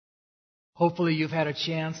Hopefully you've had a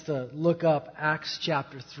chance to look up Acts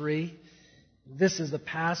chapter 3. This is the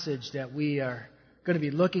passage that we are going to be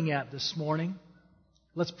looking at this morning.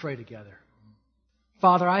 Let's pray together.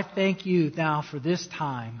 Father, I thank you now for this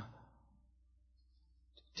time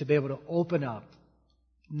to be able to open up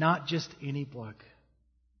not just any book.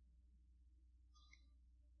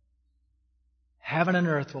 Heaven and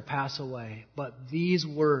earth will pass away, but these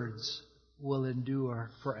words will endure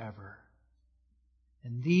forever.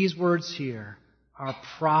 And these words here are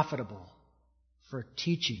profitable for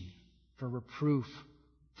teaching, for reproof,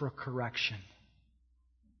 for correction.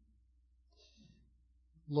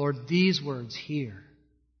 Lord, these words here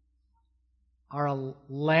are a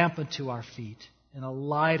lamp unto our feet and a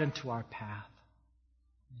light unto our path.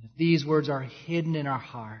 If these words are hidden in our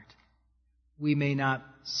heart, we may not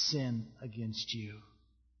sin against you.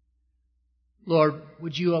 Lord,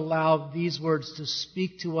 would you allow these words to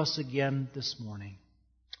speak to us again this morning?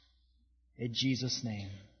 In Jesus' name,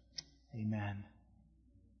 amen.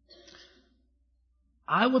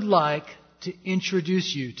 I would like to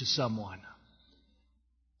introduce you to someone.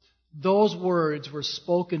 Those words were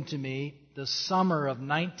spoken to me the summer of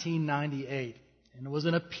 1998, and it was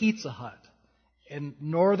in a Pizza Hut in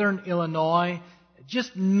northern Illinois,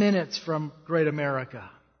 just minutes from Great America.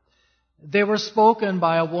 They were spoken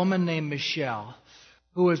by a woman named Michelle,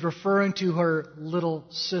 who was referring to her little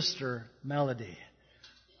sister, Melody.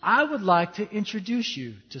 I would like to introduce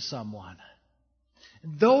you to someone.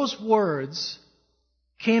 Those words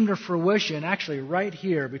came to fruition actually right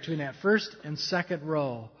here between that first and second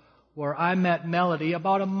row, where I met Melody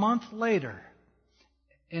about a month later.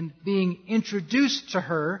 And being introduced to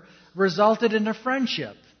her resulted in a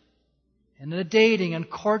friendship, and a dating and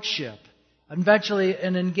courtship, eventually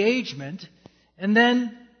an engagement, and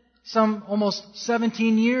then some almost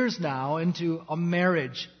 17 years now into a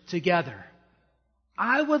marriage together.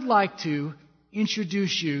 I would like to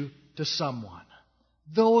introduce you to someone.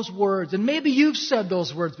 Those words, and maybe you've said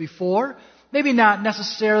those words before, maybe not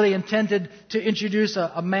necessarily intended to introduce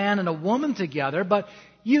a man and a woman together, but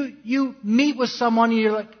you meet with someone and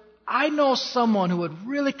you're like, I know someone who would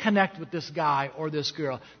really connect with this guy or this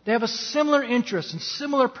girl. They have a similar interest and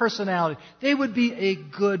similar personality. They would be a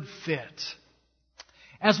good fit.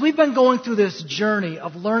 As we've been going through this journey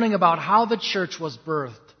of learning about how the church was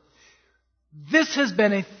birthed, this has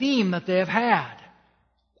been a theme that they have had.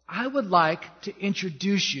 I would like to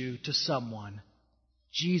introduce you to someone,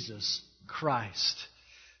 Jesus Christ.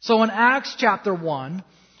 So in Acts chapter 1,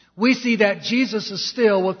 we see that Jesus is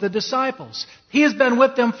still with the disciples. He has been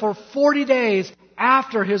with them for 40 days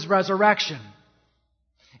after His resurrection.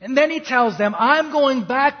 And then He tells them, I'm going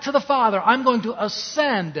back to the Father. I'm going to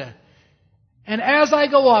ascend. And as I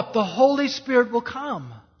go up, the Holy Spirit will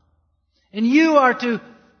come. And you are to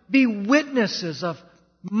be witnesses of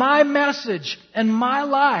my message and my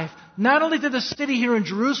life, not only to the city here in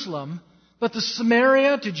Jerusalem, but to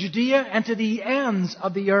Samaria, to Judea, and to the ends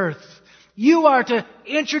of the earth. You are to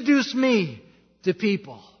introduce me to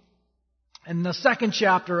people. In the second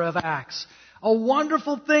chapter of Acts, a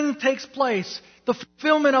wonderful thing takes place. The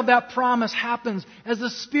fulfillment of that promise happens as the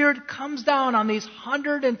Spirit comes down on these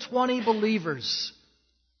 120 believers.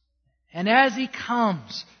 And as He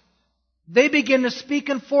comes, they begin to speak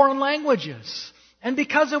in foreign languages. And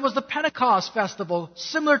because it was the Pentecost festival,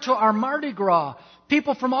 similar to our Mardi Gras,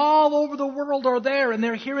 people from all over the world are there and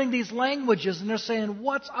they're hearing these languages and they're saying,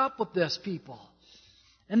 what's up with this, people?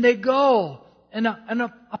 And they go, and an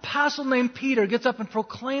apostle named Peter gets up and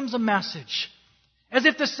proclaims a message as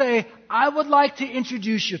if to say, I would like to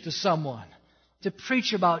introduce you to someone to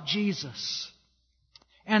preach about Jesus.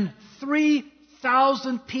 And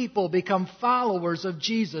 3,000 people become followers of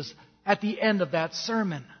Jesus at the end of that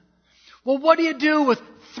sermon. Well, what do you do with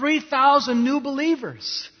 3,000 new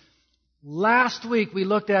believers? Last week we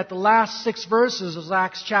looked at the last 6 verses of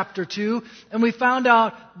Acts chapter 2, and we found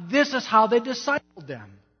out this is how they discipled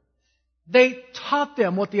them. They taught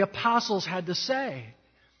them what the apostles had to say.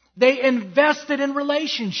 They invested in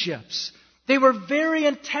relationships. They were very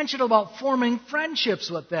intentional about forming friendships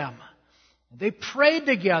with them. They prayed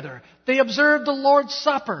together. They observed the Lord's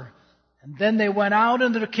Supper. And then they went out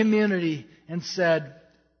into the community and said,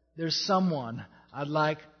 there's someone I'd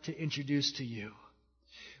like to introduce to you.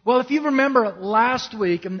 Well, if you remember last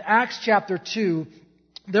week in Acts chapter 2,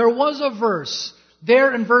 there was a verse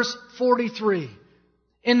there in verse 43.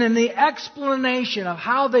 And in the explanation of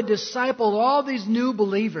how they discipled all these new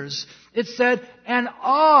believers, it said, and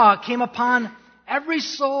awe came upon every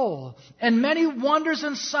soul, and many wonders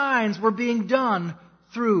and signs were being done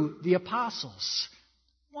through the apostles.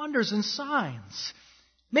 Wonders and signs.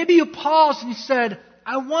 Maybe you paused and you said,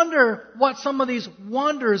 I wonder what some of these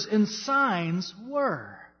wonders and signs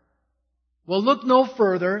were. Well, look no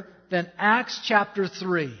further than Acts chapter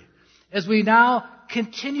 3, as we now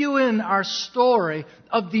continue in our story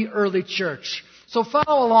of the early church. So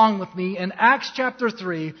follow along with me in Acts chapter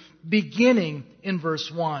 3, beginning in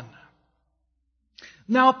verse 1.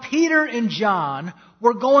 Now Peter and John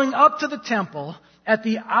were going up to the temple at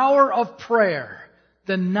the hour of prayer,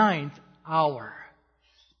 the 9th hour.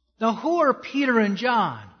 Now who are Peter and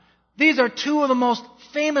John? These are two of the most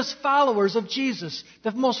famous followers of Jesus,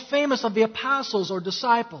 the most famous of the apostles or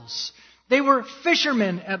disciples. They were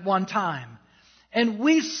fishermen at one time. And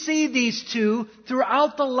we see these two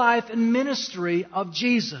throughout the life and ministry of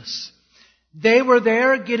Jesus. They were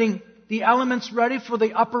there getting the elements ready for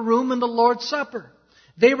the upper room in the Lord's Supper.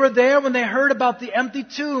 They were there when they heard about the empty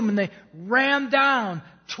tomb, and they ran down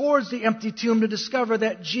towards the empty tomb to discover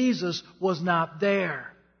that Jesus was not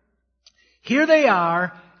there. Here they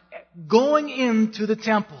are going into the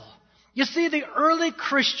temple. You see, the early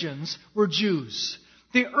Christians were Jews.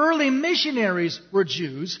 The early missionaries were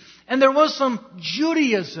Jews, and there was some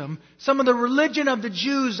Judaism, some of the religion of the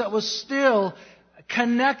Jews that was still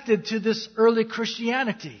connected to this early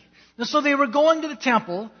Christianity. And so they were going to the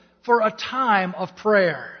temple for a time of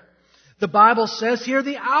prayer. The Bible says here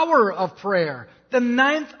the hour of prayer, the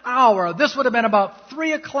 9th hour. This would have been about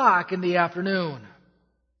 3 o'clock in the afternoon.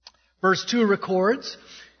 Verse 2 records,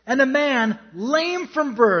 and a man lame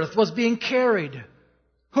from birth was being carried,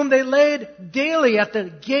 whom they laid daily at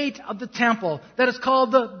the gate of the temple, that is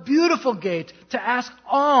called the Beautiful Gate, to ask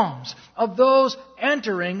alms of those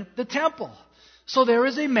entering the temple. So there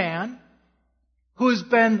is a man who's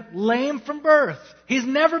been lame from birth. He's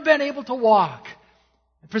never been able to walk.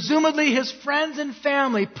 Presumably his friends and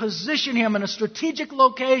family position him in a strategic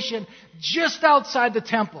location just outside the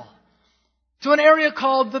temple, to an area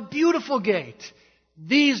called the Beautiful Gate.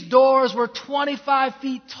 These doors were 25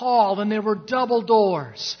 feet tall, and they were double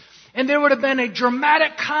doors. And there would have been a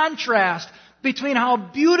dramatic contrast between how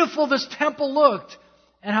beautiful this temple looked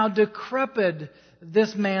and how decrepit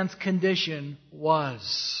this man's condition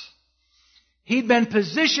was. He'd been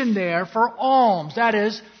positioned there for alms, that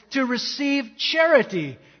is, to receive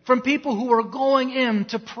charity from people who were going in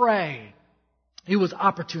to pray. He was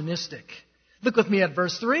opportunistic. Look with me at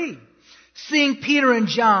verse 3. Seeing Peter and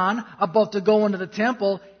John about to go into the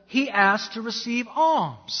temple, he asked to receive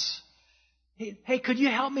alms. Hey, could you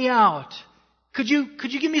help me out? Could you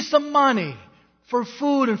give me some money for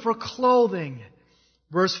food and for clothing?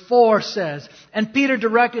 Verse 4 says, and Peter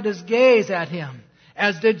directed his gaze at him,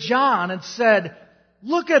 as did John, and said,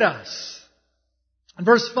 look at us. And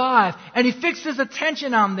verse 5, and he fixed his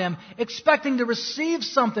attention on them, expecting to receive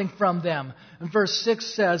something from them. And verse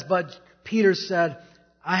 6 says, but Peter said,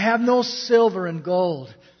 I have no silver and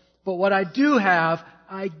gold, but what I do have,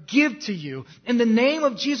 I give to you. In the name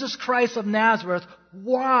of Jesus Christ of Nazareth,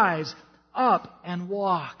 rise up and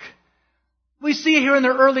walk. We see here in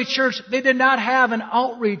the early church, they did not have an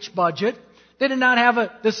outreach budget. They did not have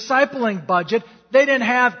a discipling budget. They didn't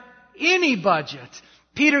have any budget.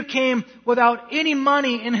 Peter came without any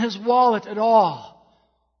money in his wallet at all.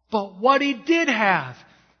 But what he did have,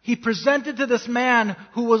 he presented to this man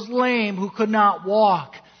who was lame, who could not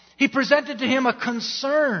walk. He presented to him a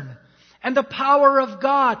concern, and the power of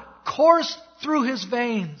God coursed through his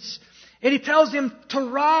veins. And he tells him to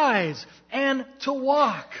rise and to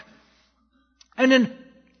walk. And in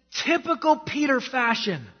typical Peter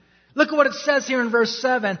fashion, look at what it says here in verse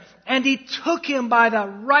 7. And he took him by the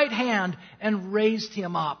right hand and raised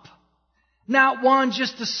him up. Not one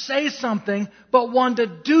just to say something, but one to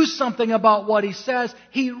do something about what he says.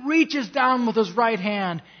 He reaches down with his right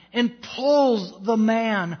hand and pulls the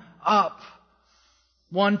man up.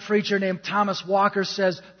 One preacher named Thomas Walker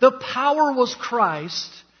says, the power was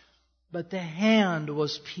Christ, but the hand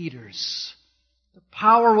was Peter's. The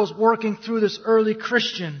power was working through this early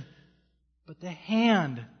Christian, but the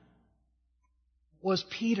hand was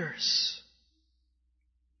Peter's.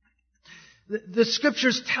 The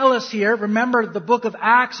scriptures tell us here, remember the book of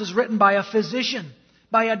Acts is written by a physician,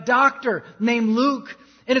 by a doctor named Luke.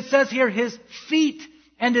 And it says here his feet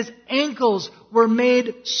and his ankles were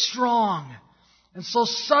made strong. And so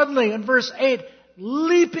suddenly in verse 8,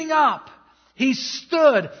 leaping up, he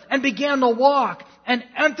stood and began to walk and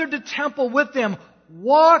entered the temple with them,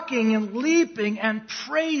 walking and leaping and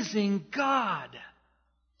praising God.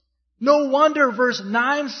 No wonder verse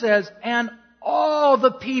 9 says, and all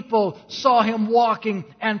the people saw him walking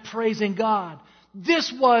and praising God.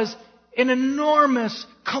 This was an enormous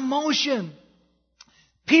commotion.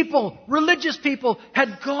 People, religious people,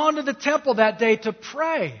 had gone to the temple that day to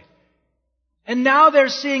pray. And now they're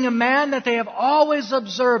seeing a man that they have always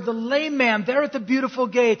observed, the lame man there at the beautiful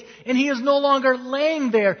gate. And he is no longer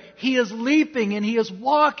laying there. He is leaping and he is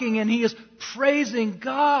walking and he is praising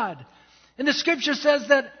God. And the scripture says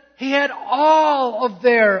that he had all of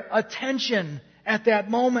their attention at that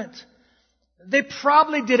moment. They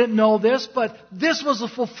probably didn't know this, but this was a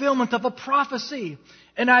fulfillment of a prophecy.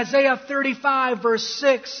 In Isaiah 35 verse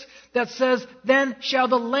 6 that says, "Then shall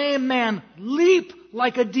the lame man leap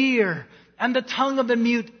like a deer, and the tongue of the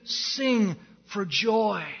mute sing for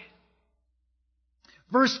joy."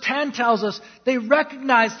 Verse 10 tells us they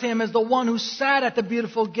recognized him as the one who sat at the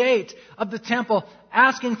beautiful gate of the temple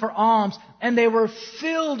asking for alms, and they were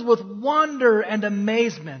filled with wonder and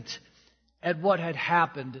amazement at what had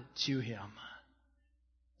happened to him.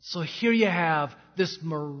 So here you have this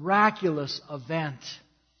miraculous event.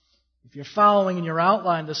 If you're following in your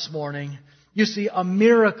outline this morning, you see a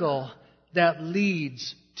miracle that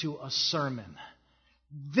leads to a sermon.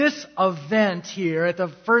 This event here at the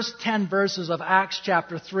first 10 verses of Acts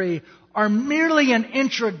chapter 3 are merely an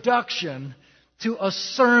introduction to a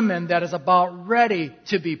sermon that is about ready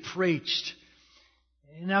to be preached.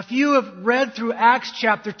 Now, if you have read through Acts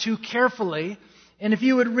chapter 2 carefully, and if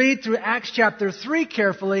you would read through Acts chapter 3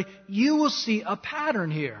 carefully, you will see a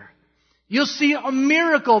pattern here. You'll see a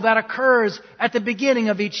miracle that occurs at the beginning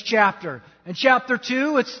of each chapter. In chapter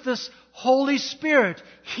 2, it's this Holy Spirit.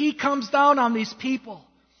 He comes down on these people.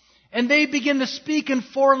 And they begin to speak in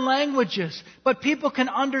foreign languages. But people can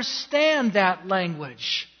understand that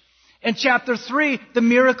language. In chapter 3, the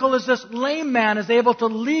miracle is this lame man is able to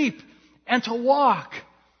leap and to walk.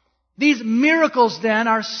 These miracles then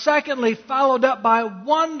are secondly followed up by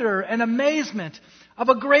wonder and amazement of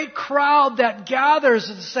a great crowd that gathers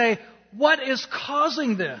to say, what is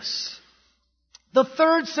causing this? The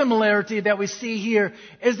third similarity that we see here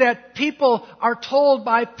is that people are told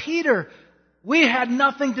by Peter, we had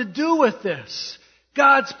nothing to do with this.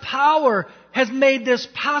 God's power has made this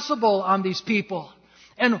possible on these people.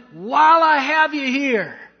 And while I have you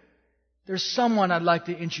here, there's someone I'd like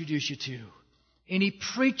to introduce you to. And he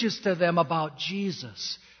preaches to them about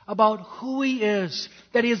Jesus, about who he is,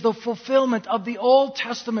 that he is the fulfillment of the Old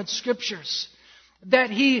Testament scriptures, that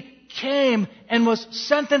he came and was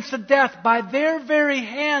sentenced to death by their very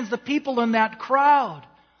hands, the people in that crowd,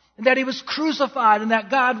 and that he was crucified and that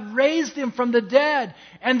God raised him from the dead,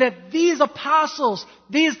 and that these apostles,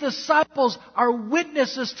 these disciples are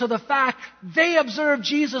witnesses to the fact they observed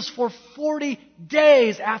Jesus for 40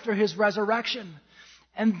 days after his resurrection.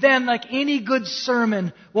 And then, like any good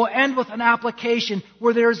sermon, will end with an application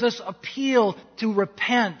where there's this appeal to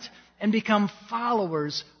repent and become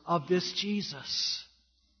followers of this Jesus.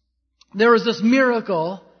 There is this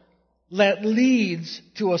miracle that leads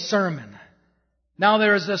to a sermon. Now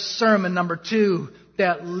there is this sermon, number 2,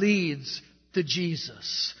 that leads to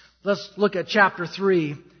Jesus. Let's look at chapter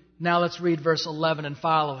 3. Now let's read verse 11 and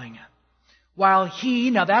following. While he,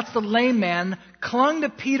 now that's the lame man, clung to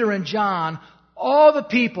Peter and John, all the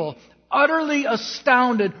people, utterly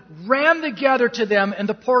astounded, ran together to them in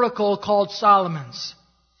the portico called Solomon's.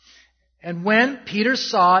 And when Peter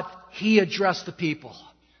saw it, he addressed the people.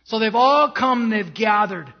 So they've all come and they've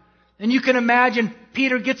gathered. And you can imagine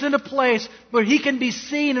Peter gets in a place where he can be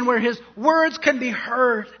seen and where his words can be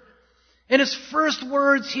heard. And his first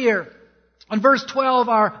words here in verse 12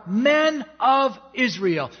 are, men of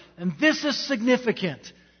Israel. And this is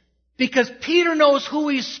significant because Peter knows who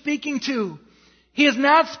he's speaking to. He is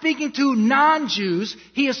not speaking to non-Jews.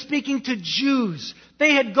 He is speaking to Jews.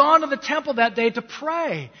 They had gone to the temple that day to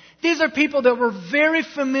pray. These are people that were very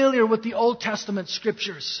familiar with the Old Testament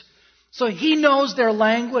scriptures. So he knows their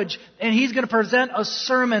language, and he's going to present a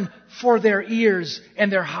sermon for their ears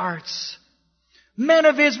and their hearts. Men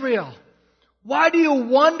of Israel, why do you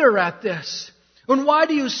wonder at this? And why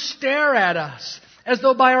do you stare at us as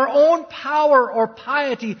though by our own power or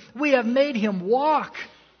piety we have made him walk?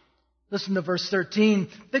 Listen to verse 13.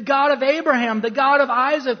 The God of Abraham, the God of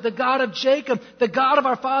Isaac, the God of Jacob, the God of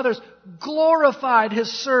our fathers, glorified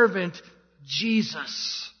his servant,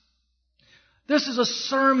 Jesus. This is a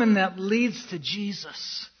sermon that leads to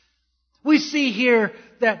Jesus. We see here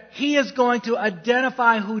that he is going to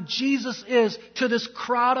identify who Jesus is to this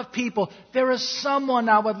crowd of people. There is someone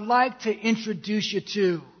I would like to introduce you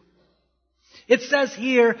to. It says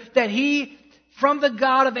here that he, from the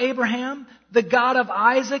God of Abraham, the God of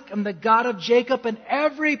Isaac, and the God of Jacob, and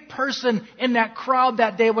every person in that crowd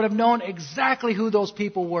that day would have known exactly who those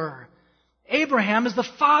people were. Abraham is the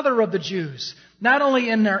father of the Jews, not only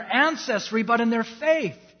in their ancestry, but in their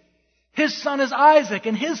faith. His son is Isaac,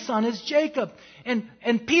 and his son is Jacob.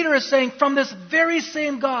 And Peter is saying, from this very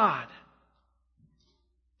same God,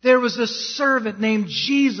 there was this servant named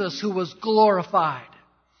Jesus who was glorified.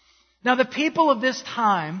 Now the people of this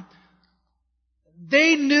time,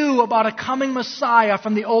 they knew about a coming Messiah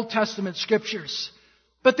from the Old Testament Scriptures.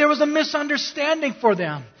 But there was a misunderstanding for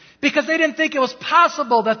them, because they didn't think it was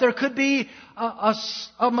possible that there could be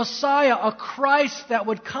a Messiah, a Christ that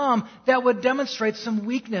would come that would demonstrate some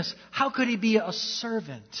weakness. How could he be a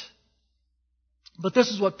servant? But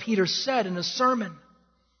this is what Peter said in his sermon.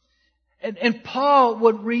 And Paul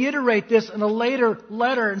would reiterate this in a later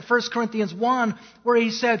letter in 1 Corinthians 1, where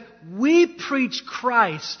he said, "We preach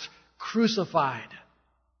Christ crucified,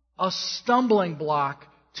 a stumbling block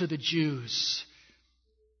to the Jews."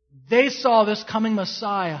 They saw this coming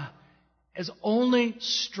Messiah as only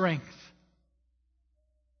strength.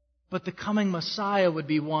 But the coming Messiah would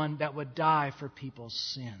be one that would die for people's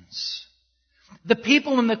sins. The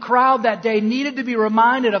people in the crowd that day needed to be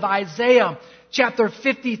reminded of Isaiah chapter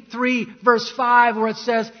 53, verse 5, where it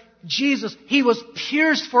says, Jesus, He was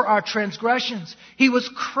pierced for our transgressions. He was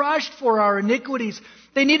crushed for our iniquities.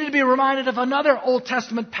 They needed to be reminded of another Old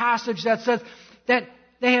Testament passage that says that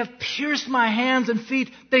they have pierced my hands and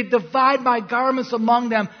feet. They divide my garments among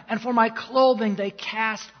them, and for my clothing they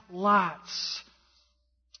cast lots.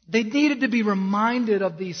 They needed to be reminded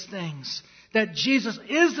of these things, that Jesus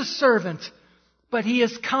is the servant, but He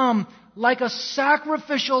has come like a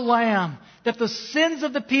sacrificial lamb, that the sins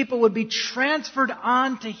of the people would be transferred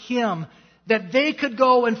on to Him, that they could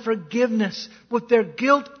go in forgiveness with their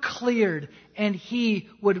guilt cleared, and He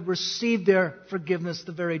would receive their forgiveness,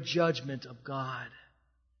 the very judgment of God.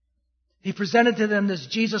 He presented to them this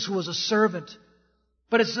Jesus who was a servant.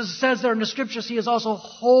 But it says there in the Scriptures, He is also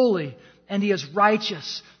holy and He is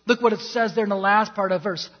righteous. Look what it says there in the last part of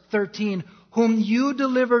verse 13. Whom you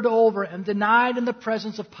delivered over and denied in the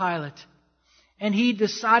presence of Pilate. And he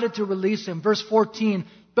decided to release Him. Verse 14.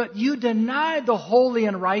 But you denied the holy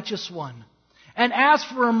and righteous one, and asked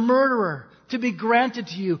for a murderer to be granted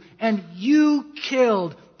to you. And you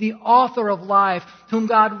killed the author of life, whom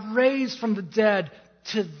God raised from the dead.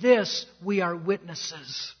 To this we are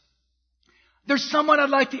witnesses. There's someone I'd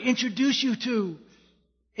like to introduce you to.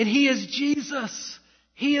 And He is Jesus.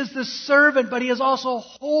 He is the servant, but He is also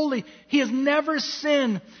holy. He has never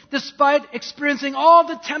sinned, despite experiencing all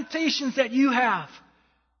the temptations that you have.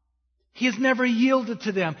 He has never yielded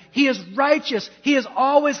to them. He is righteous. He has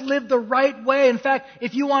always lived the right way. In fact,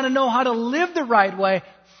 if you want to know how to live the right way,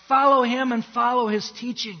 follow Him and follow His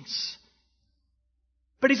teachings.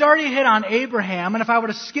 But He's already hit on Abraham, and if I were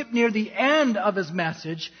to skip near the end of His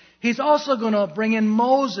message, He's also going to bring in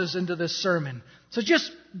Moses into this sermon. So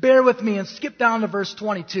just bear with me and skip down to verse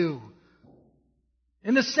 22.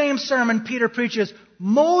 In the same sermon, Peter preaches,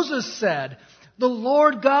 Moses said, the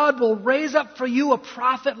Lord God will raise up for you a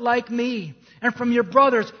prophet like me, and from your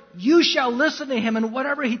brothers you shall listen to him in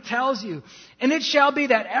whatever he tells you. And it shall be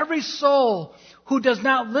that every soul who does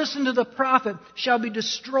not listen to the prophet shall be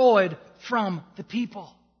destroyed from the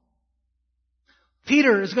people.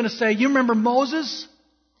 Peter is going to say, you remember Moses?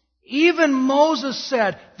 Even Moses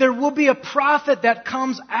said, there will be a prophet that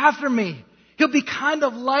comes after me. He'll be kind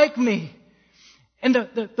of like me. And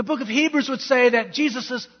the book of Hebrews would say that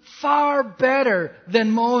Jesus is far better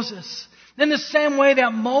than Moses. In the same way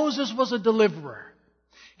that Moses was a deliverer.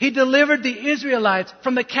 He delivered the Israelites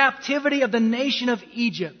from the captivity of the nation of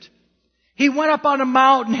Egypt. He went up on a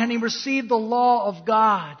mountain and He received the law of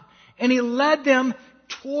God. And He led them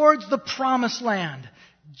towards the promised land.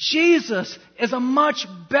 Jesus is a much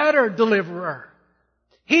better deliverer.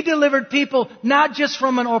 He delivered people not just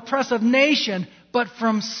from an oppressive nation, but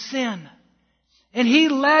from sin. And He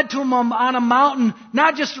led to them on a mountain,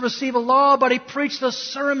 not just to receive a law, but He preached a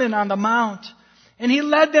sermon on the mount. And He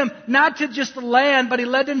led them not to just the land, but He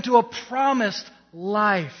led them to a promised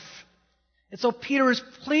life. And so Peter is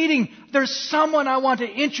pleading, there's someone I want to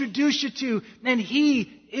introduce you to, and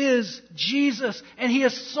He is Jesus. And He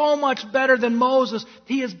is so much better than Moses.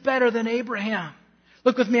 He is better than Abraham.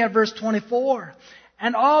 Look with me at verse 24.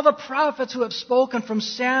 And all the prophets who have spoken from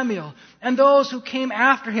Samuel, and those who came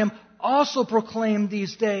after him, also proclaimed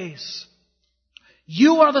these days.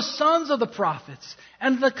 You are the sons of the prophets,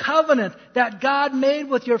 and the covenant that God made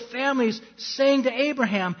with your families, saying to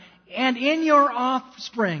Abraham, and in your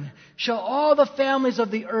offspring shall all the families of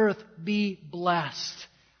the earth be blessed.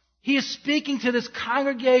 He is speaking to this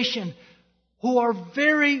congregation who are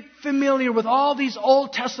very familiar with all these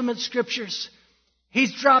Old Testament scriptures.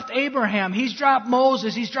 He's dropped Abraham, He's dropped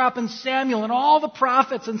Moses, He's dropping Samuel and all the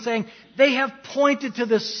prophets and saying they have pointed to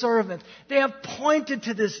this servant. They have pointed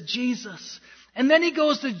to this Jesus. And then He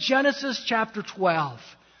goes to Genesis chapter 12.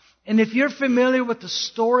 And if you're familiar with the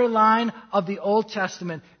storyline of the Old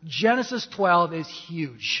Testament, Genesis 12 is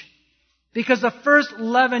huge. Because the first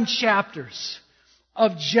 11 chapters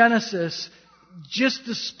of Genesis just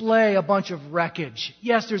display a bunch of wreckage.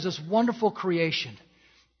 Yes, there's this wonderful creation.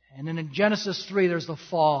 And then in Genesis 3, there's the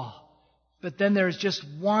fall. But then there's just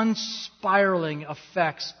one spiraling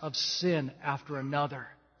effects of sin after another.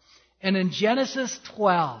 And in Genesis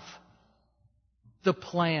 12, the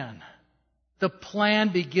plan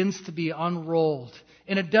begins to be unrolled.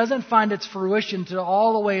 And it doesn't find its fruition until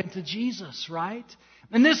all the way into Jesus, right?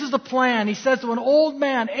 And this is the plan. He says to an old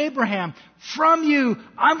man, Abraham, from you,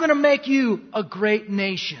 I'm going to make you a great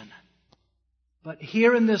nation. But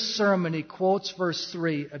here in this sermon, he quotes verse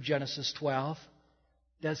 3 of Genesis 12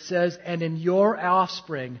 that says, and in your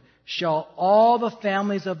offspring shall all the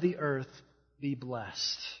families of the earth be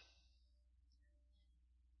blessed.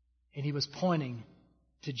 And he was pointing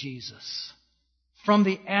to Jesus. From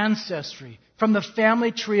the ancestry, from the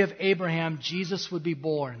family tree of Abraham, Jesus would be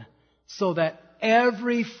born so that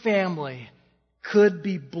every family could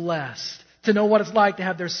be blessed to know what it's like to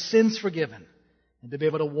have their sins forgiven and to be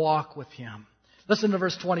able to walk with Him. Listen to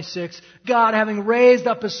verse 26. God, having raised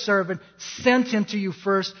up His servant, sent Him to you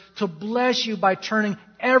first to bless you by turning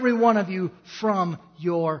every one of you from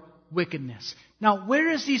your wickedness. Now, where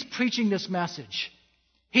is He preaching this message?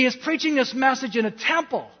 He is preaching this message in a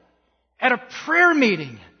temple, at a prayer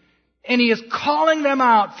meeting, and He is calling them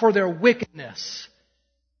out for their wickedness.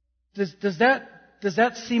 Does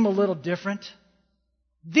that seem a little different?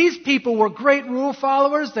 These people were great rule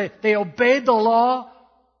followers. They obeyed the law,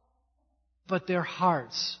 but their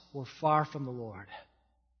hearts were far from the Lord.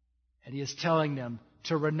 And He is telling them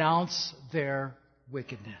to renounce their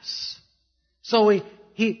wickedness. So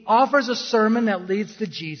He offers a sermon that leads to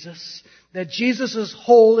Jesus, that Jesus is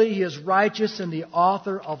holy, He is righteous, and the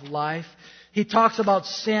author of life. He talks about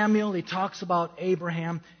Samuel, He talks about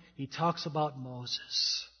Abraham, He talks about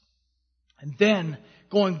Moses. And then,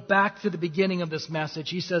 going back to the beginning of this message,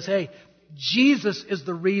 He says, hey, Jesus is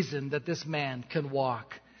the reason that this man can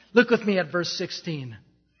walk. Look with me at verse 16.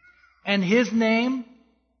 And His name,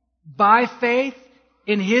 by faith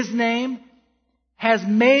in His name, has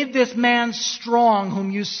made this man strong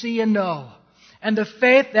whom you see and know. And the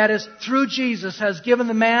faith that is through Jesus has given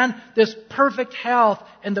the man this perfect health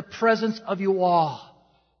in the presence of you all.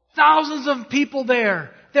 Thousands of people there.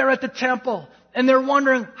 They're at the temple. And they're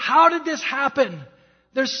wondering, how did this happen?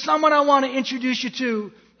 There's someone I want to introduce you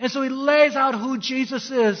to. And so He lays out who Jesus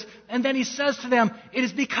is. And then He says to them, it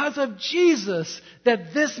is because of Jesus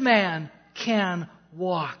that this man can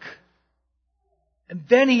walk. And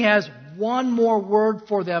then He has one more word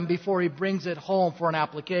for them before He brings it home for an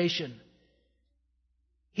application.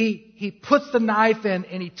 He puts the knife in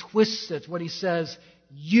and He twists it when He says,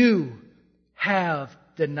 you have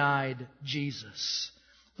denied Jesus.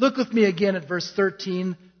 Look with me again at verse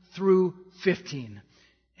 13 through 15.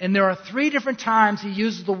 And there are 3 different times He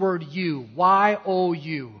uses the word you.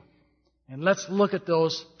 Y-O-U. And let's look at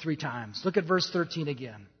those 3 times. Look at verse 13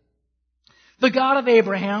 again. The God of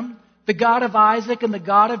Abraham, the God of Isaac, and the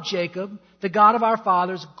God of Jacob, the God of our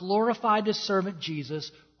fathers, glorified His servant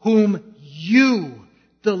Jesus, whom you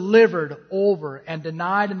delivered over and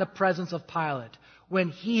denied in the presence of Pilate when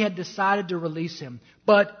he had decided to release Him.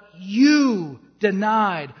 But you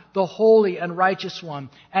denied the holy and righteous one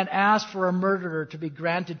and asked for a murderer to be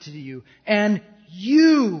granted to you. And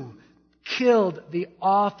you killed the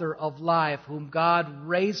author of life, whom God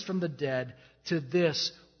raised from the dead. To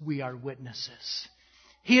this we are witnesses.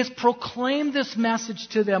 He has proclaimed this message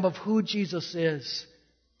to them of who Jesus is.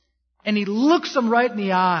 And He looks them right in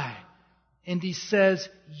the eye and He says,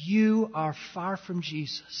 you are far from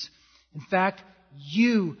Jesus. In fact,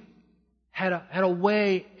 you had a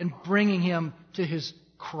way in bringing Him to His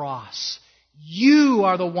cross. You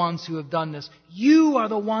are the ones who have done this. You are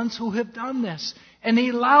the ones who have done this. And He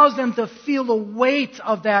allows them to feel the weight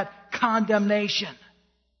of that condemnation.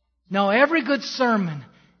 Now, every good sermon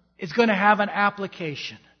is going to have an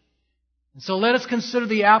application. And so let us consider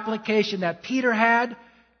the application that Peter had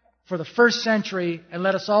for the first century, and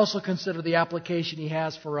let us also consider the application he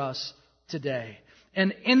has for us today.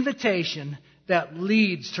 An invitation that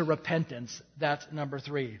leads to repentance. That's number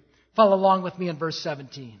 3. Follow along with me in verse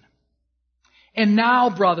 17. And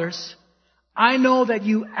now, brothers, I know that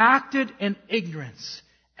you acted in ignorance,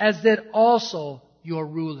 as did also your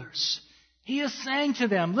rulers. He is saying to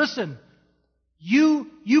them, listen, you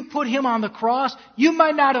put Him on the cross. You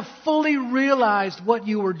might not have fully realized what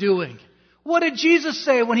you were doing. What did Jesus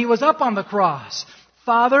say when He was up on the cross?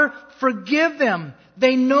 Father, forgive them.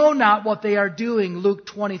 They know not what they are doing. Luke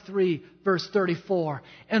 23, verse 34.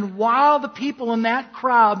 And while the people in that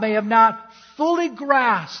crowd may have not fully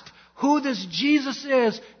grasped who this Jesus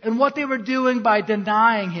is and what they were doing by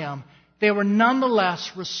denying Him, they were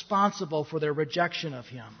nonetheless responsible for their rejection of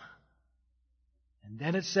Him. And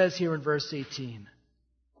then it says here in verse 18,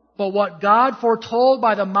 but what God foretold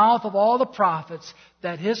by the mouth of all the prophets,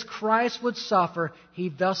 that His Christ would suffer, He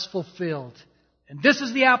thus fulfilled. And this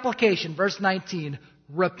is the application, verse 19,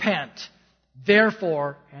 repent,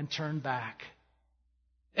 therefore, and turn back.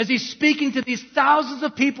 As He's speaking to these thousands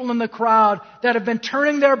of people in the crowd that have been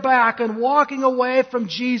turning their back and walking away from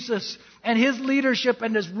Jesus and His leadership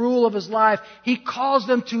and His rule of His life, He calls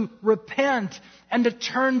them to repent and to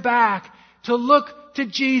turn back, to look to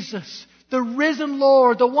Jesus, the risen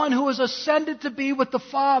Lord, the one who has ascended to be with the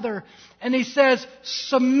Father. And He says,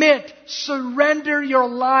 submit, surrender your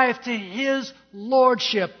life to His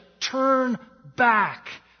Lordship. Turn back.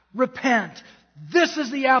 Repent. This is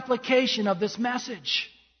the application of this message.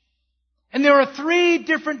 And there are 3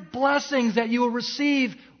 different blessings that you will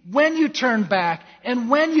receive when you turn back and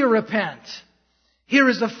when you repent. Here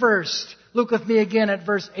is the first. Look with me again at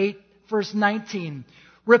verse 19.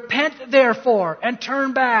 Repent therefore and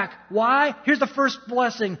turn back. Why? Here's the first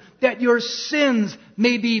blessing, that your sins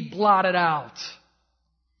may be blotted out.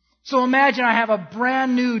 So imagine I have a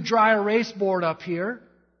brand new dry erase board up here,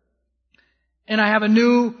 and I have a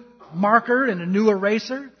new marker and a new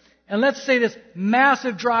eraser. And let's say this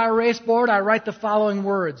massive dry erase board, I write the following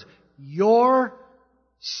words: your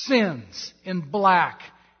sins in black,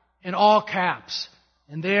 in all caps.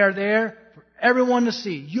 And they are there for everyone to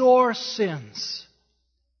see. Your sins.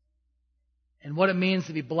 And what it means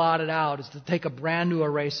to be blotted out is to take a brand new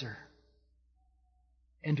eraser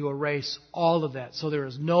and to erase all of that, so there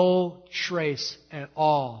is no trace at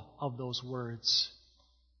all of those words.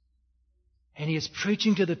 And He is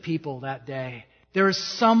preaching to the people that day. There is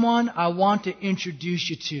someone I want to introduce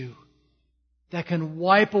you to that can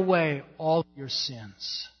wipe away all your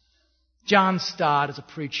sins. John Stott is a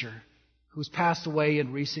preacher who's passed away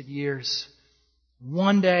in recent years.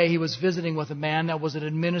 One day he was visiting with a man that was an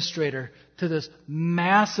administrator to this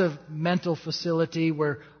massive mental facility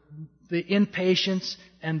where the inpatients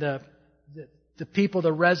and the people,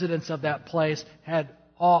 the residents of that place, had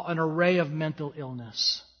an array of mental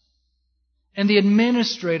illness. And the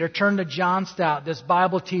administrator turned to John Stott, this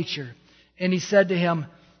Bible teacher, and he said to him,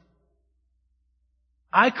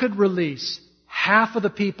 I could release half of the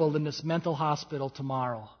people in this mental hospital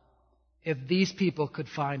tomorrow if these people could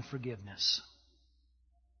find forgiveness.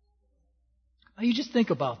 Now you just think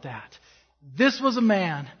about that. This was a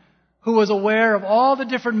man who was aware of all the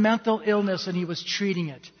different mental illness and he was treating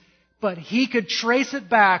it. But he could trace it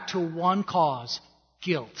back to one cause: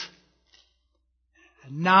 guilt.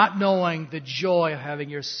 Not knowing the joy of having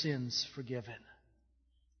your sins forgiven.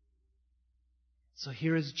 So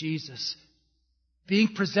here is Jesus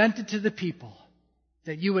being presented to the people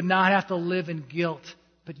that you would not have to live in guilt,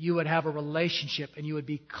 but you would have a relationship and you would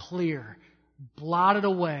be clear, blotted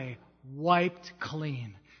away, wiped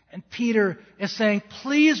clean. And Peter is saying,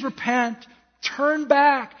 please repent, turn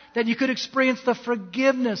back, that you could experience the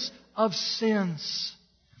forgiveness of sins.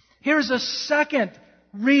 Here's a second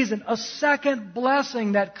reason, a second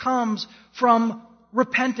blessing that comes from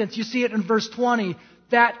repentance. You see it in verse 20,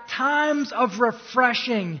 that times of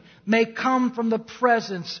refreshing may come from the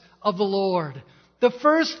presence of the Lord. The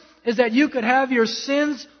first is that you could have your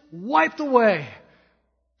sins wiped away.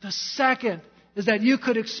 The second is that you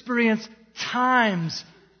could experience times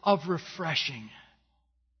of refreshing.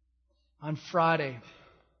 On Friday,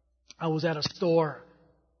 I was at a store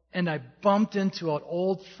and I bumped into an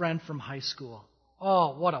old friend from high school.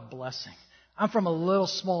 Oh, what a blessing. I'm from a little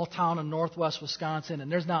small town in northwest Wisconsin,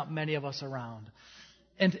 and there's not many of us around.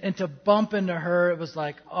 And to bump into her, it was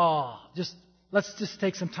like, let's just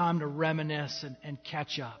take some time to reminisce and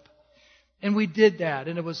catch up. And we did that,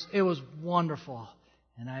 and it was wonderful.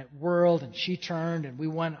 And I whirled, and she turned, and we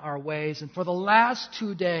went our ways. And for the last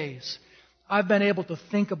 2 days, I've been able to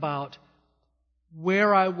think about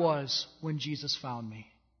where I was when Jesus found me.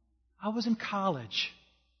 I was in college.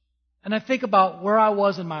 And I think about where I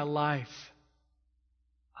was in my life.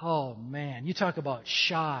 Oh man, you talk about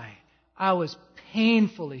shy. I was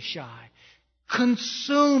painfully shy.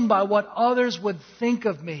 Consumed by what others would think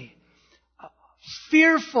of me.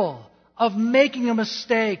 Fearful of making a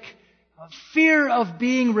mistake. Fear of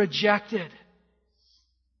being rejected.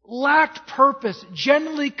 Lacked purpose.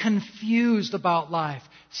 Generally confused about life.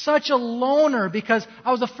 Such a loner because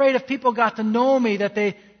I was afraid if people got to know me that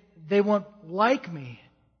they wouldn't like me.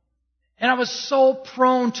 And I was so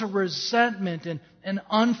prone to resentment and and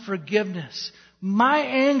unforgiveness. My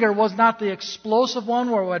anger was not the explosive one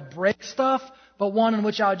where I would break stuff, but one in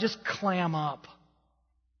which I would just clam up.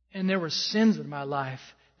 And there were sins in my life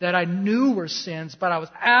that I knew were sins, but I was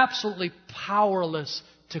absolutely powerless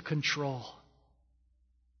to control.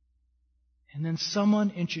 And then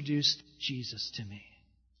someone introduced Jesus to me.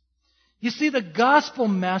 You see, the gospel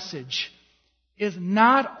message is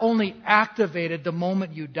not only activated the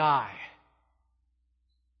moment you die.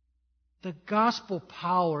 The gospel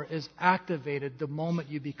power is activated the moment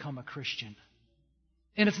you become a Christian.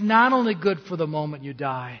 And it's not only good for the moment you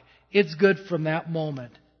die, it's good from that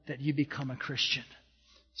moment that you become a Christian.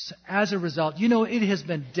 So as a result, it has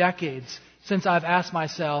been decades since I've asked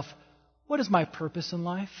myself, what is my purpose in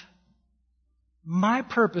life? My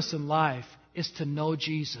purpose in life is to know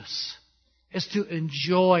Jesus, is to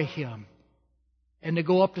enjoy Him, and to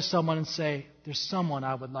go up to someone and say, there's someone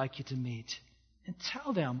I would like you to meet, and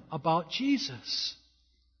tell them about Jesus.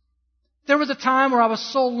 There was a time where I was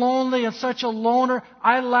so lonely and such a loner,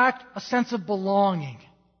 I lacked a sense of belonging.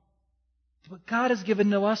 But God has given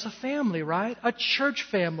to us a family, right? A church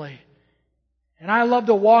family. And I love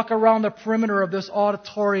to walk around the perimeter of this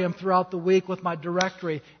auditorium throughout the week with my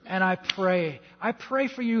directory, and I pray. I pray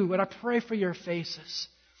for you, and I pray for your faces.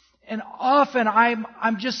 And often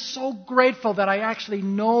I'm just so grateful that I actually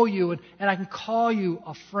know you, and I can call you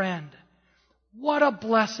a friend. What a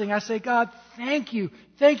blessing. I say, God, thank you.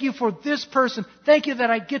 Thank you for this person. Thank you that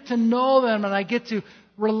I get to know them, and I get to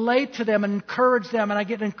relate to them and encourage them, and I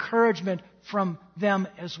get encouragement from them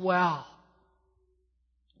as well.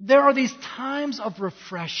 There are these times of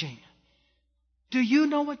refreshing. Do you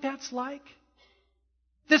know what that's like?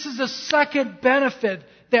 This is the second benefit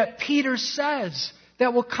that Peter says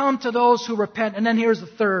that will come to those who repent. And then here's the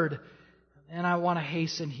third. And I want to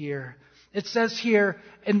hasten here. It says here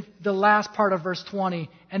in the last part of verse 20,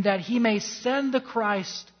 and that He may send the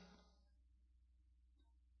Christ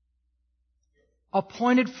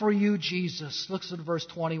appointed for you, Jesus. Look at verse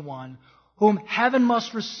 21. Whom heaven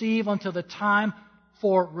must receive until the time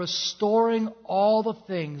for restoring all the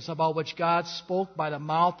things about which God spoke by the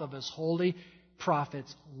mouth of His holy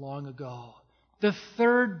prophets long ago. The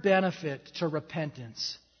third benefit to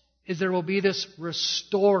repentance is there will be this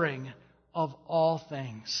restoring of all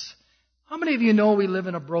things. How many of you know we live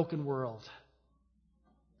in a broken world?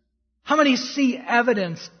 How many see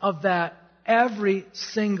evidence of that every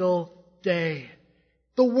single day?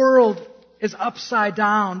 The world is upside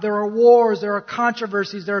down. There are wars, there are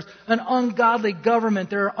controversies, there's an ungodly government,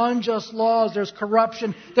 there are unjust laws, there's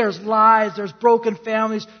corruption, there's lies, there's broken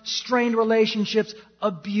families, strained relationships,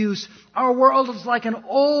 abuse. Our world is like an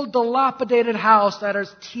old dilapidated house that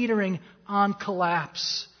is teetering on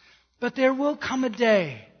collapse. But there will come a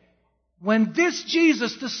day when this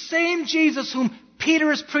Jesus, the same Jesus whom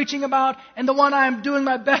Peter is preaching about and the one I am doing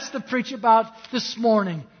my best to preach about this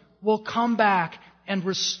morning, will come back and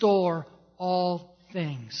restore all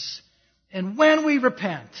things. And when we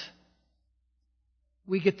repent,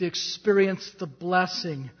 we get to experience the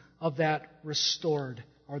blessing of that restored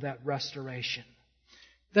or that restoration.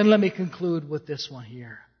 Then let me conclude with this one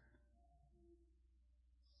here.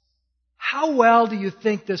 How well do you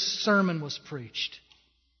think this sermon was preached?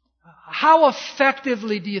 How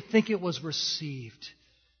effectively do you think it was received?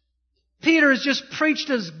 Peter has just preached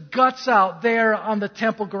his guts out there on the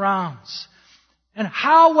temple grounds. And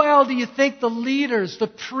how well do you think the leaders, the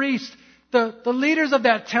priests, the leaders of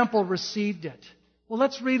that temple received it? Well,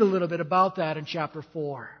 let's read a little bit about that in chapter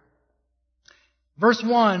 4. Verse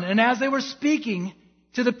 1, and as they were speaking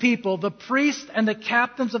to the people, the priests and the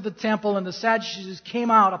captains of the temple and the Sadducees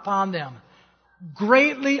came out upon them,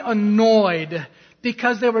 greatly annoyed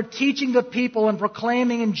because they were teaching the people and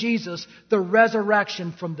proclaiming in Jesus the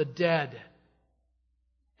resurrection from the dead.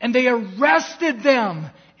 And they arrested them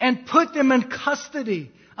and put them in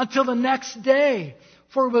custody until the next day,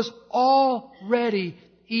 for it was already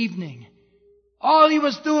evening. All he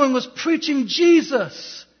was doing was preaching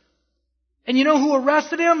Jesus. And you know who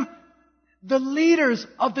arrested him? The leaders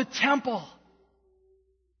of the temple.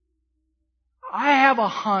 I have a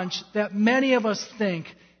hunch that many of us think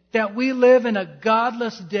that we live in a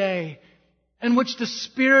godless day in which the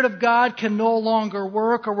Spirit of God can no longer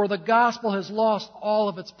work, or where the gospel has lost all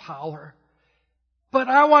of its power. But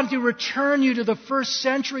I want to return you to the first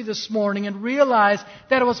century this morning and realize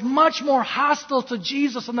that it was much more hostile to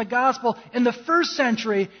Jesus and the gospel in the first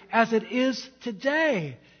century as it is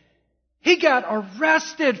today. He got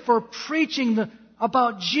arrested for preaching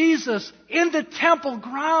about Jesus in the temple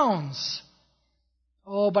grounds.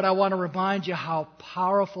 Oh, but I want to remind you how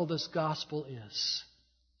powerful this gospel is.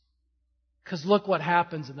 Because look what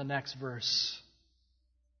happens in the next verse.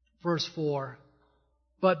 Verse 4.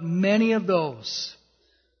 But many of those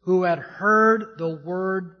who had heard the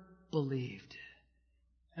word believed.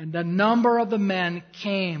 And the number of the men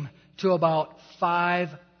came to about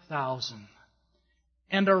 5,000.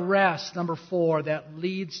 And a rest, number 4, that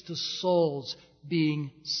leads to souls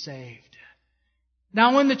being saved.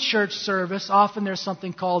 Now in the church service, often there's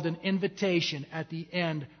something called an invitation at the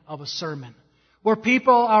end of a sermon, where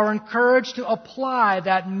people are encouraged to apply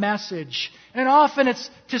that message. And often it's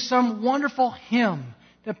to some wonderful hymn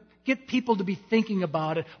to get people to be thinking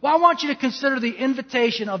about it. Well, I want you to consider the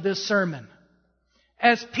invitation of this sermon.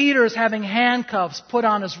 As Peter is having handcuffs put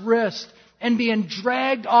on his wrist and being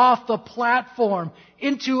dragged off the platform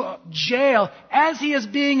into jail, as he is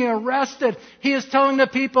being arrested, he is telling the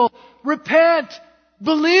people, repent,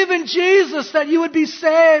 believe in Jesus that you would be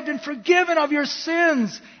saved and forgiven of your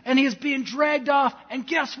sins. And he is being dragged off. And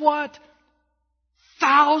guess what?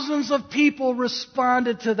 Thousands of people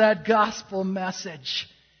responded to that gospel message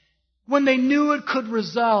when they knew it could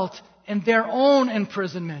result in their own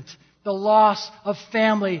imprisonment, the loss of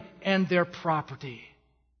family and their property.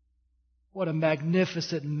 What a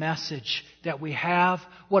magnificent message that we have.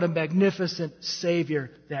 What a magnificent Savior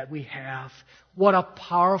that we have. What a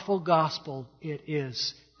powerful gospel it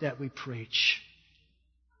is that we preach.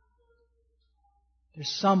 There's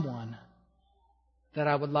someone that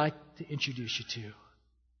I would like to introduce you to.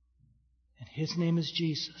 And his name is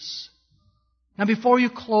Jesus. Now before you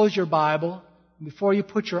close your Bible, before you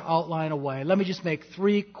put your outline away, let me just make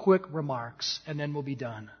 3 quick remarks and then we'll be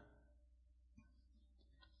done.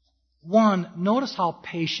 1, notice how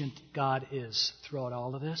patient God is throughout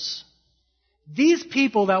all of this. These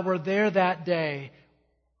people that were there that day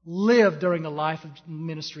lived during the life and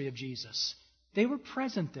ministry of Jesus. They were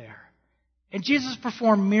present there. And Jesus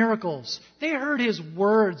performed miracles. They heard His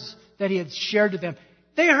words that He had shared to them.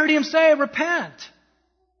 They heard Him say, repent.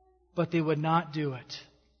 But they would not do it.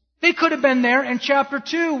 They could have been there in chapter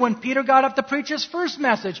 2 when Peter got up to preach his first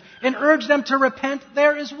message and urged them to repent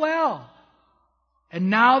there as well. And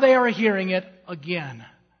now they are hearing it again.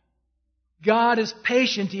 God is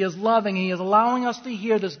patient. He is loving. He is allowing us to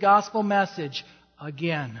hear this gospel message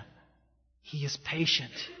again. He is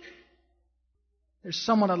patient. There's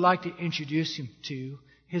someone I'd like to introduce you to.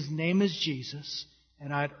 His name is Jesus.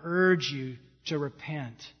 And I'd urge you to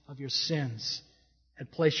repent of your sins and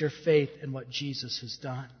place your faith in what Jesus has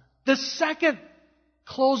done. The second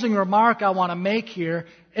closing remark I want to make here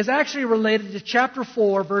is actually related to chapter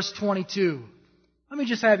 4, verse 22. Let me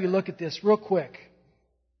just have you look at this real quick.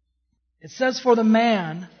 It says, for the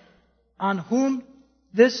man on whom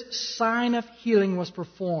this sign of healing was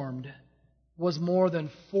performed was more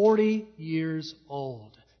than 40 years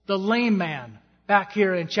old. The lame man, back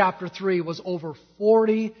here in chapter 3, was over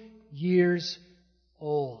 40 years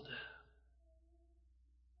old.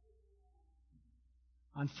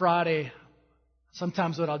 On Friday,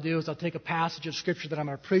 sometimes what I'll do is I'll take a passage of Scripture that I'm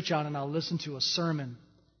going to preach on and I'll listen to a sermon.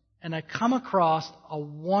 And I come across a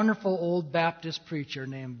wonderful old Baptist preacher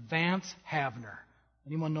named Vance Havner.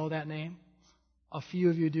 Anyone know that name? A few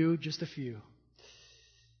of you do, just a few.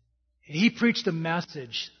 He preached a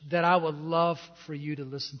message that I would love for you to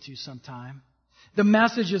listen to sometime. The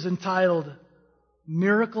message is entitled,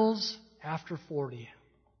 Miracles After 40.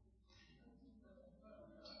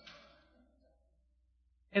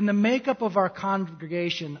 And the makeup of our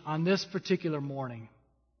congregation on this particular morning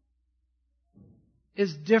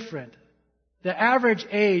is different. The average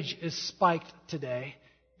age is spiked today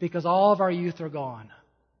because all of our youth are gone.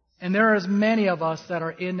 And there are as many of us that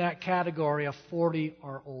are in that category of 40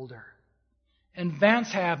 or older. And Vance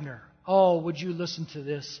Havner, oh, would you listen to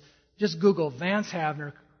this? Just Google Vance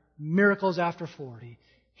Havner, Miracles After 40.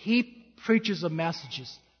 He preaches the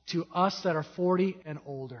messages to us that are 40 and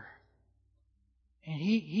older. And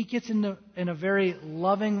he gets in a very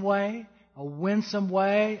loving way, a winsome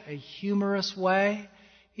way, a humorous way.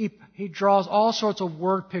 He draws all sorts of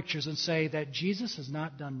word pictures and say that Jesus is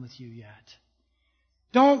not done with you yet.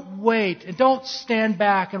 Don't wait and don't stand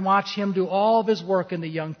back and watch Him do all of His work in the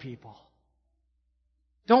young people.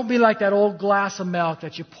 Don't be like that old glass of milk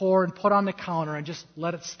that you pour and put on the counter and just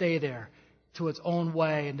let it stay there to its own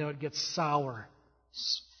way until it gets sour,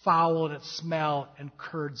 foul in its smell, and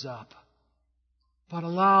curds up. But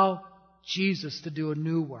allow Jesus to do a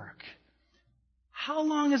new work. How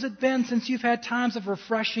long has it been since you've had times of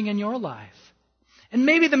refreshing in your life? And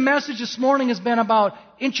maybe the message this morning has been about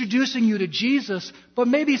introducing you to Jesus, but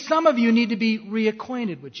maybe some of you need to be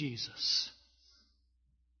reacquainted with Jesus.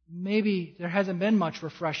 Maybe there hasn't been much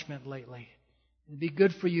refreshment lately. It'd be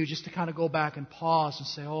good for you just to kind of go back and pause and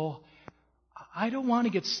say, oh, I don't want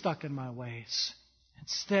to get stuck in my ways.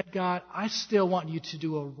 Instead, God, I still want you to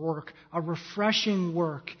do a refreshing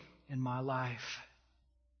work in my life.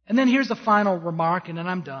 And then here's the final remark, and then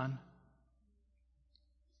I'm done.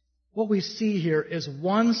 What we see here is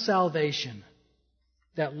one salvation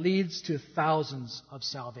that leads to thousands of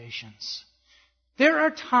salvations. There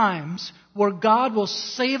are times where God will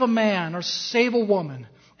save a man or save a woman,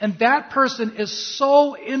 and that person is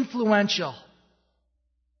so influential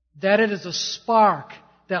that it is a spark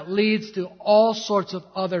that leads to all sorts of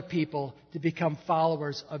other people to become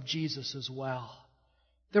followers of Jesus as well.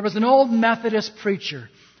 There was an old Methodist preacher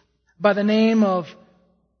by the name of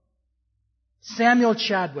Samuel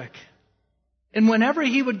Chadwick. And whenever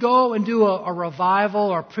he would go and do a revival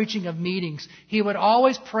or preaching of meetings, he would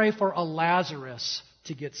always pray for a Lazarus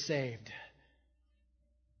to get saved.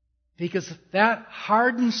 Because that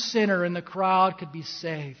hardened sinner in the crowd could be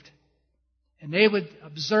saved. And they would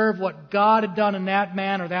observe what God had done in that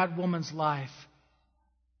man or that woman's life.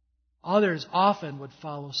 Others often would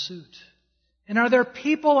follow suit. And are there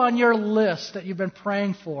people on your list that you've been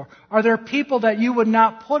praying for? Are there people that you would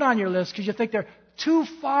not put on your list because you think they're too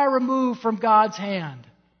far removed from God's hand?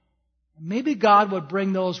 Maybe God would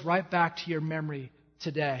bring those right back to your memory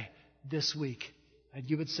today, this week. And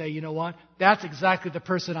you would say, you know what? That's exactly the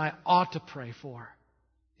person I ought to pray for.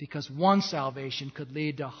 Because one salvation could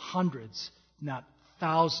lead to hundreds, not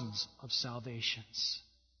thousands of salvations.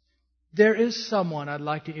 There is someone I'd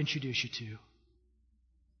like to introduce you to.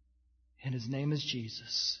 And his name is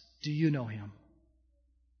Jesus. Do you know him?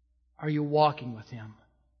 Are you walking with him?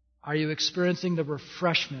 Are you experiencing the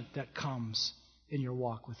refreshment that comes in your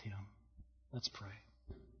walk with him? Let's pray.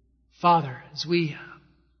 Father, as we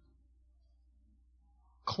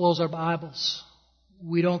close our Bibles,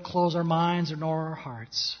 we don't close our minds nor our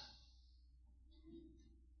hearts.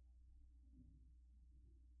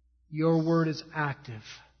 Your word is active.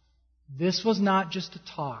 This was not just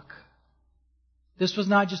a talk. This was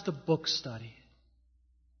not just a book study.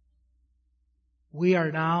 We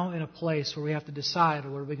are now in a place where we have to decide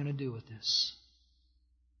what are we going to do with this.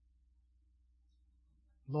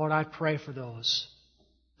 Lord, I pray for those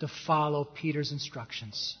to follow Peter's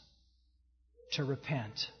instructions, to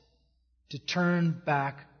repent, to turn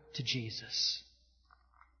back to Jesus.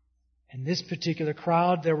 In this particular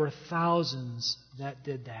crowd, there were thousands that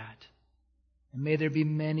did that. And may there be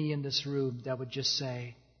many in this room that would just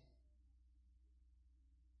say,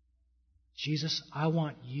 Jesus, I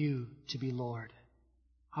want you to be Lord.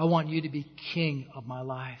 I want you to be King of my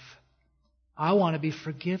life. I want to be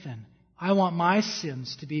forgiven. I want my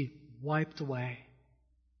sins to be wiped away.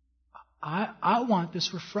 I want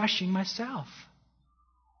this refreshing myself.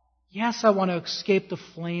 Yes, I want to escape the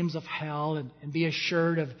flames of hell and be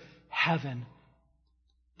assured of heaven.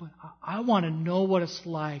 But I want to know what it's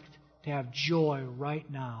like to have joy right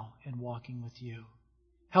now in walking with you.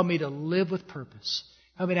 Help me to live with purpose.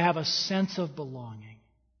 Help me to have a sense of belonging.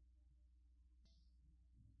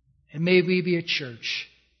 And may we be a church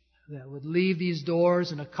that would leave these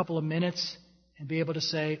doors in a couple of minutes and be able to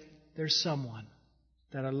say, there's someone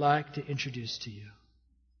that I'd like to introduce to you.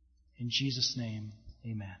 In Jesus' name,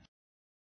 amen.